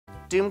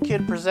Doom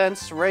Kid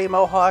presents Ray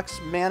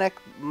Mohawk's Manic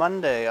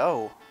Monday.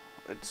 Oh,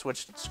 it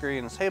switched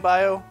screens. Hey,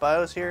 Bio.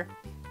 Bio's here.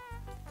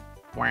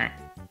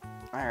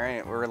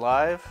 Alright, we're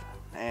live,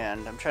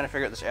 and I'm trying to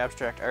figure out this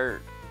abstract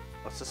art.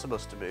 What's this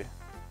supposed to be?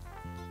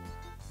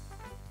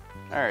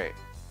 Alright,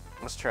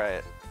 let's try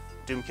it.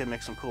 Doom Kid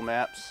makes some cool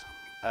maps.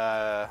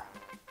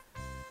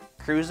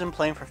 Cruising,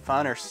 playing for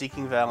fun, or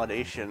seeking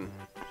validation?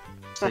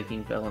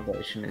 Seeking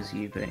validation is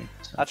UV.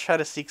 So. I'll try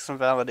to seek some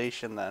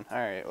validation then.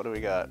 Alright, what do we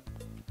got?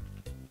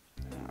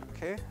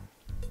 Okay.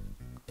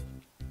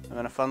 I'm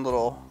in a fun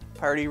little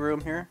party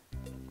room here.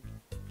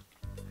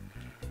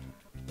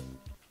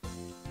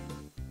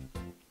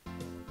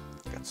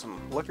 Got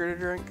some liquor to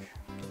drink.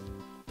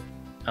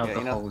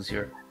 Alcohol is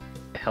your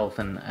health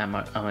and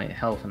ammo. I mean,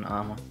 health and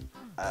armor.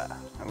 And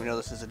we know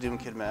this is a Doom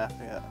Kid map,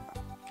 yeah.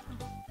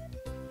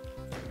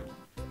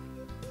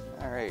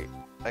 Alright,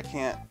 I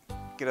can't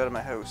get out of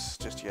my house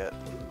just yet.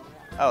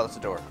 Oh, that's a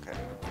door, okay.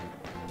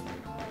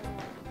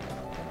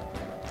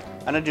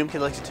 I know Doom Kid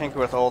likes to tinker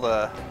with all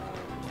the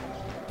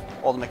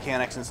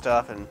mechanics and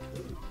stuff, and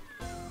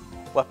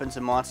weapons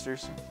and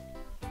monsters.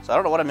 So I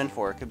don't know what I'm in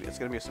for. It's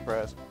gonna be a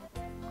surprise.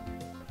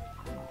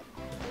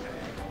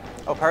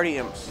 Oh, party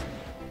imps.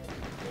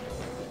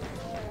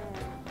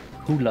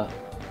 Hula.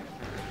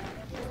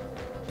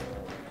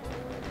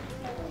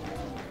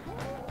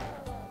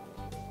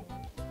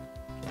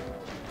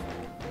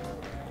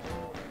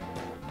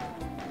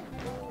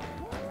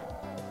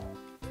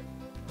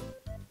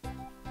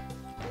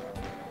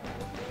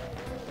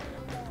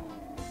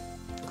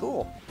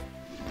 Cool.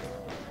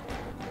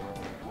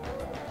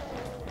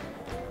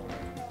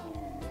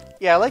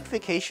 Yeah, I like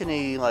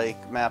vacation-y,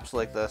 like, maps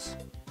like this.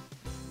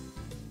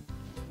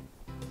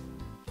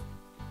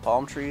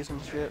 Palm trees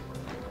and shit.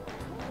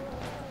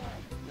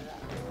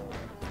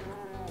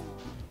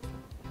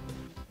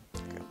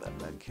 Grab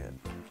that med kit.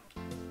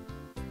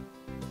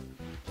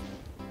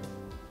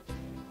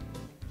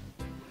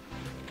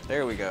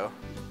 There we go.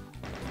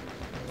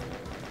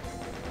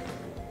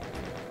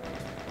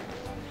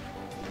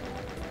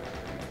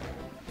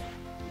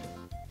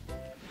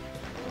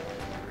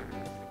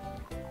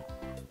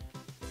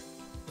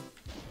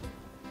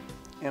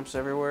 Imps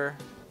everywhere.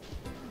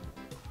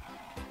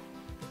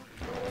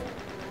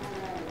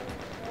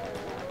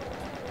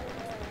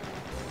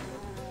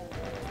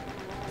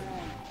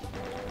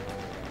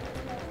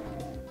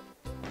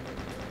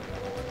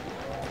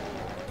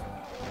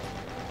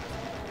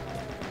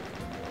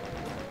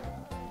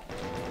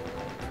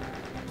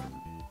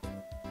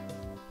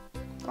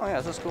 Oh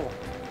yeah, this is cool.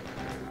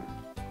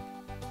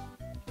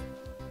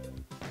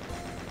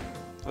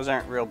 Those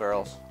aren't real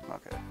barrels.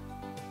 Okay.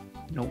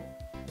 Nope.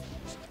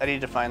 I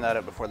need to find that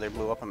out before they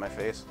blew up in my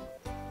face.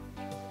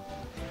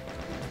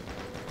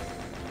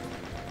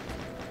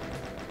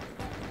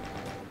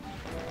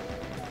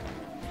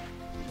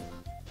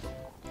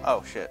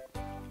 Oh shit.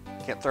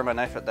 Can't throw my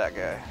knife at that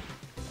guy.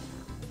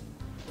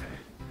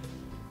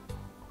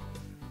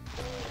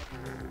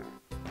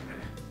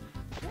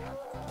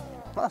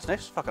 Well, this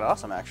knife's fucking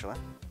awesome, actually.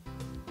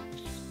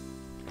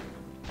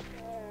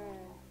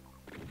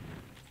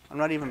 I'm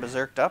not even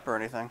berserked up or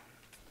anything.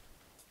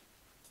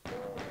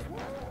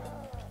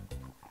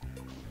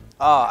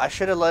 Oh, I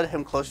should have led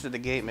him closer to the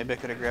gate. Maybe I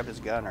could have grabbed his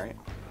gun, right?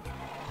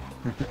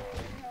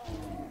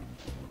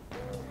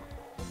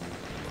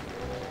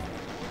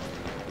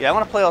 Yeah, I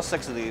want to play all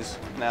 6 of these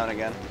now and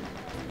again.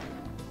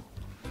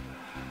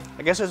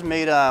 I guess it was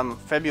made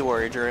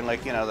February during,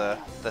 like, you know,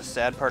 the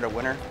sad part of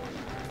winter.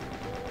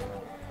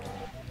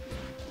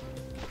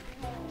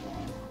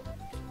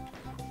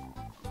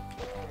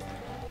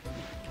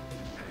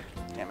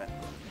 Damn it.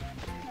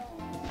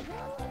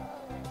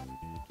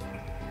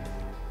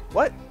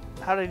 What?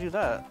 How did I do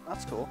that?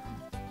 That's cool.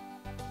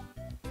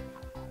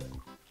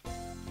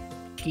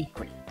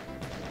 Secret.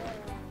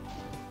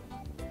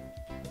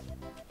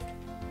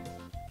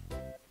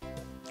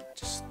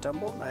 Just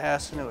stumbled my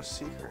ass into a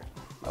secret.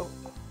 Oh.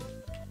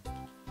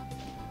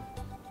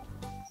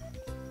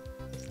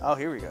 Oh,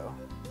 here we go.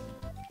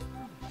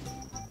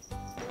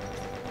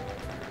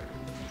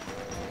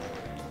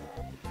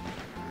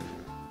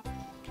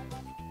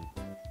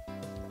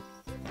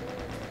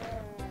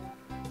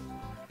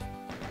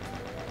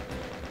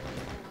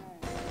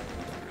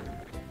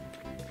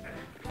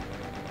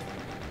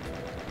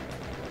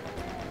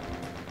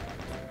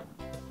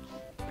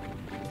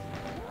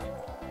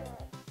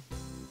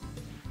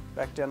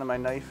 Back down to my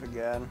knife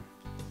again.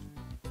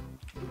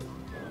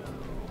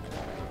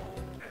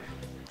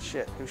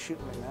 Shit, who's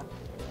shooting me, man?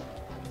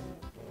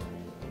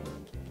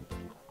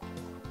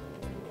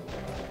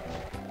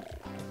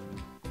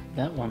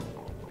 That one.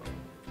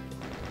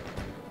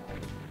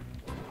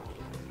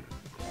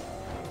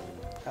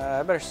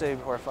 I better save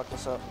before I fuck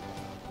this up.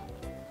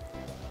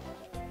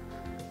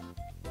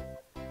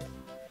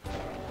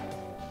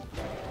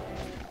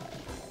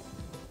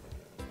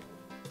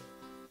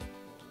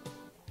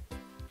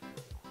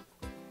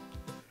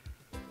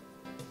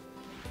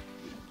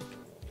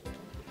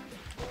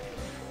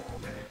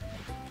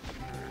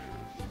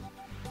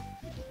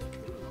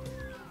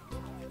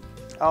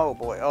 Oh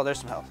boy. Oh, there's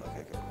some health.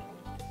 Okay, good.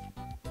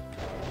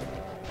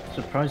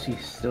 Surprised you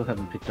still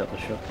haven't picked up the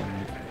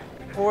shotgun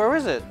yet. Well, where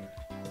is it?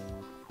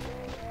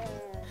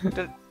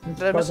 Did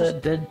I miss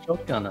that dead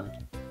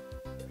shotgunner?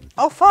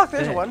 Oh fuck,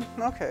 there's one.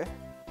 Okay.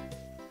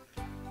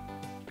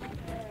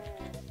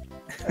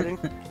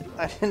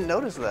 I didn't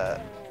notice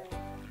that.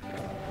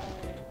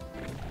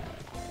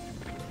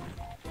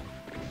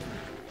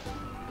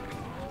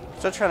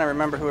 Still trying to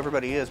remember who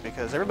everybody is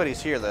because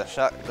everybody's here.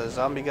 The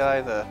zombie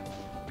guy, the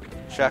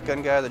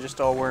shotgun guy, they're just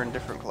all wearing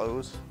different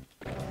clothes.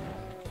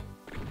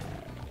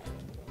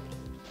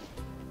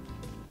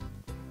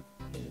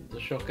 The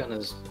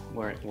shotgunner's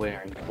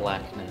wearing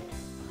black now.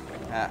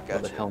 Ah,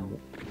 gotcha. With a helmet.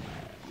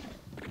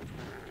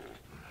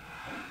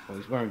 Well,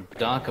 he's wearing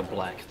darker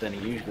black than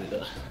he usually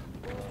does.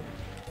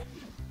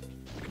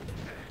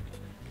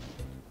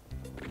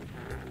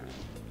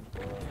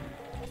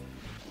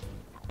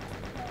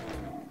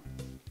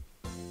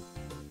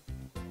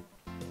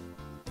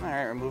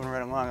 Alright, we're moving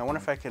right along. I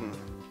wonder if I can...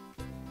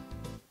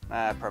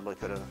 I probably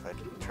could have if I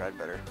tried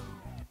better.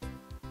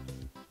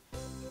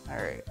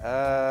 Alright,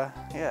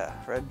 yeah,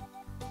 red,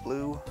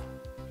 blue.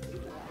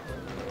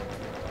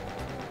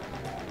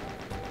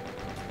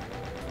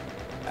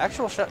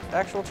 Actual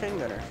chain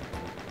gunner.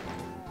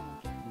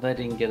 They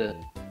didn't get a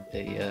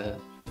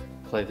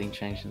clothing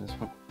change in this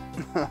one.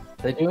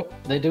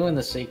 They do in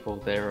the sequel.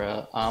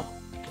 Their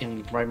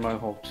in Red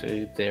Mohawk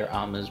 2, their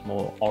armor's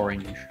more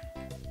orange.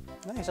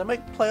 Nice, I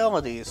might play all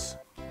of these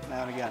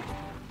now and again.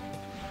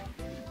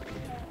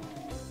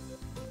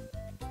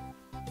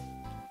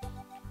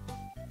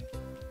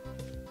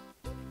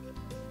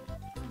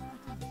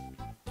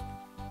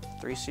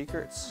 Three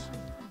secrets.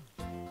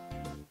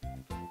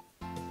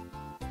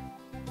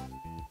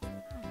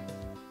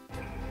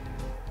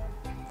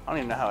 I don't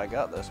even know how I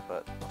got this,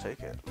 but I'll take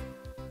it.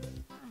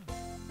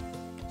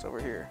 It's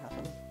over here,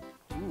 nothing.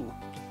 Ooh.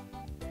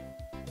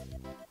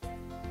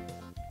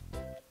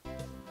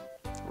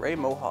 Ray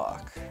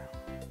Mohawk.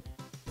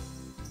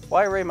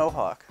 Why Ray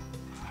Mohawk?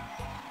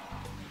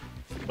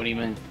 What do you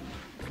mean?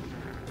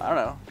 I don't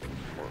know.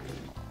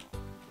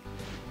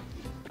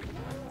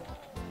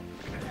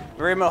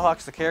 Ray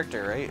Mohawk's the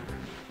character, right?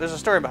 There's a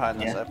story behind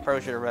this. Yeah. I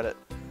probably should have read it.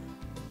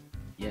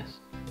 Yes.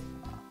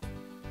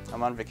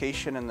 I'm on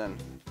vacation and then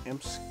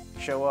imps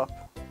show up.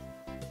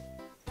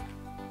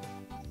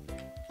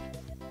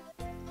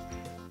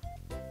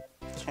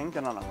 Chain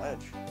gun on a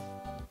ledge.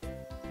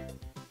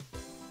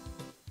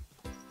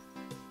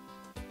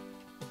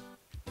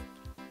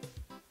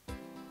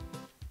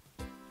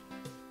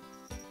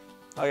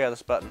 Oh yeah,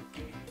 this button.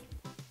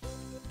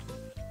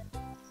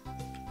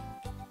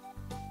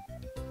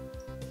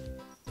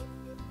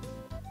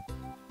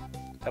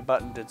 That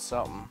button did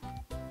something.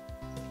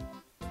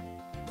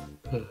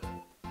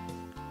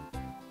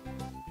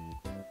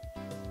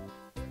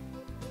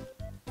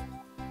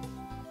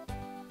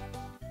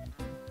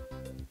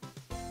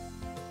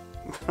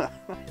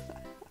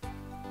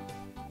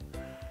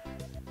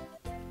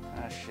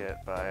 Ah shit,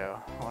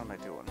 bio. What am I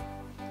doing?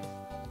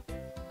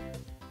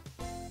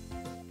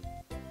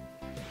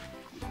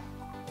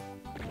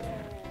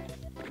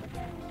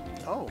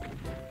 Oh.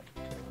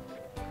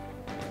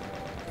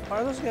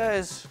 Why are those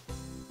guys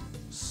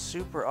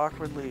super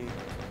awkwardly...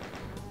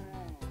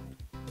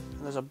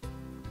 There's a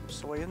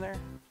soy in there?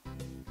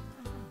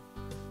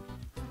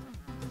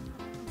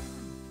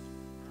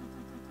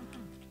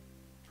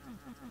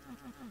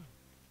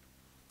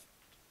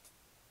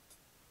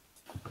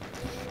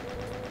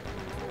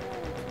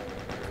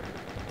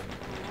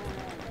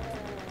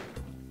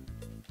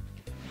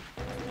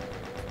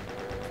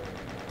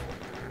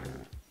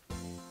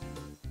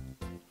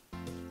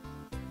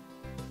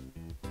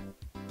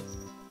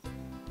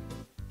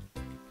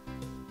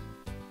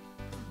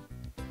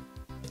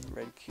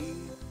 Red key.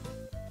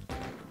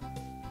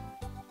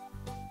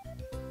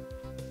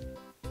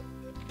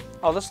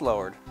 Oh, this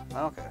lowered.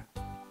 Okay.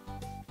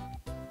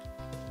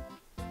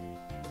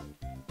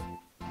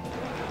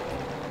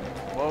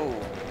 Whoa.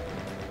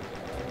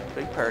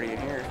 Big party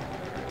in here.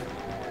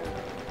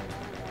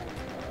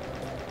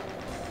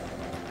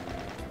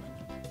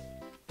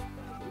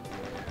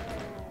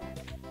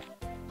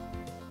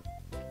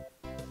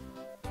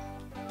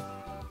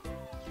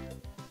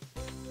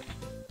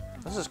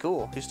 This is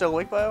cool. You still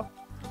awake, Bio?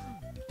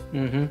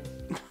 Mm-hmm.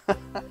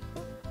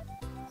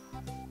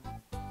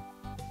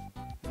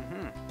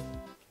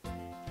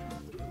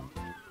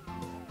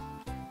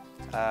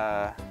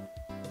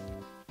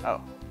 Oh,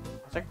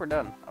 I think we're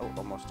done. Oh,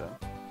 almost done.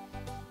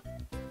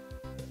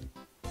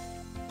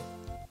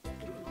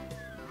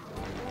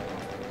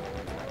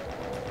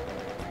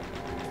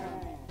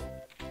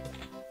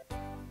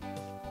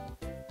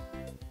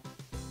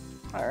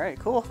 Alright,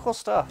 cool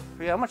stuff.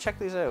 Yeah, I'm gonna check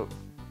these out.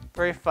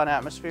 Very fun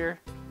atmosphere.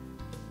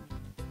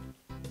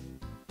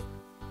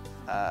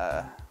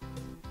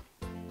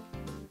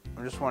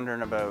 I'm just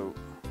wondering about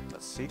the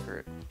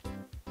secret.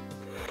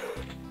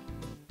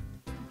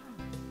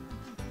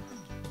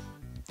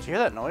 Did you hear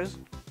that noise?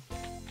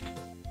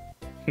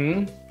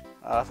 Hmm?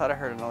 I thought I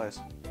heard a noise.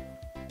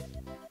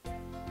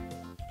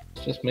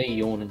 It's just me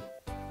yawning.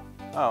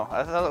 Oh,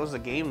 I thought it was a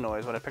game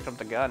noise when I picked up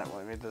the gun. It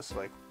made this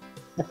like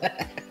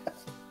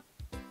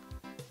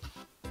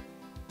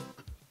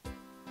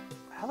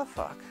How the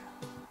fuck?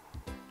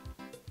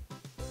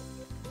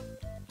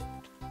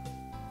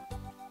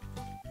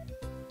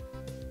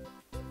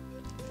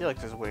 I feel like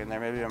there's a way in there.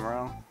 Maybe I'm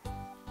wrong.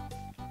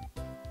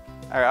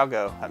 Alright, I'll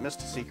go. I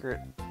missed a secret.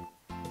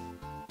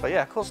 But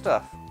yeah, cool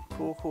stuff.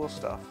 Cool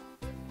stuff.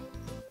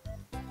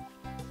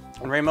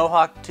 And Ray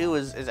Mohawk 2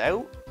 is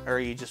out? Or are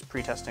you just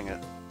pre-testing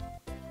it?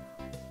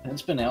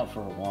 It's been out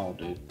for a while,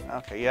 dude.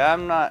 Okay, yeah,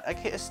 I'm not... I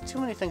can't, it's too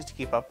many things to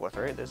keep up with,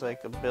 right? There's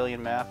like a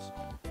billion maps.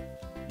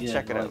 Yeah,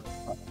 Check it out.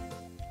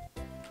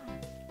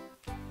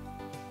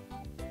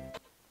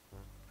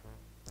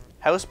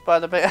 House by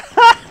the Bay.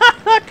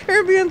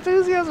 Kirby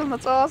Enthusiasm,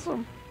 that's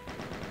awesome.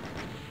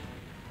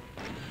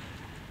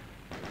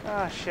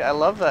 Ah, shit, I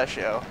love that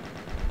show.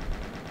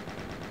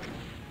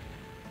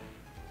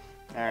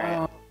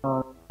 Alright.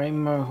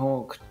 Rainbow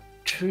Hawk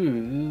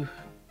 2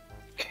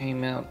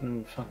 came out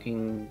in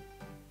fucking...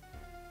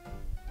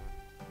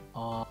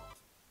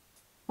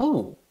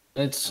 oh,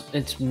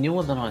 it's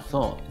newer than I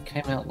thought. It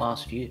came out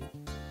last year.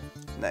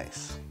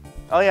 Nice.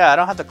 Oh yeah, I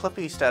don't have the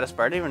Clippy status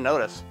bar. I didn't even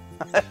notice.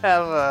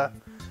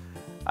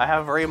 I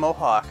have Ray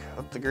Mohawk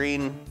with the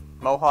green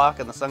mohawk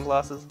and the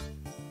sunglasses.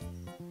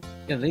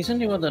 Yeah, these are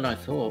newer than I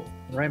thought.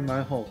 Ray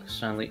Mohawk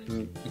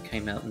it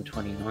came out in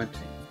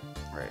 2019.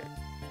 Right.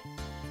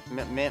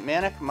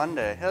 Manic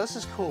Monday. Yeah, this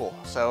is cool.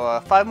 So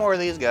 5 more of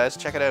these guys.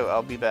 Check it out.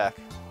 I'll be back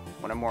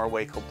when I'm more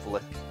awake,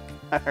 hopefully.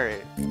 All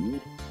right.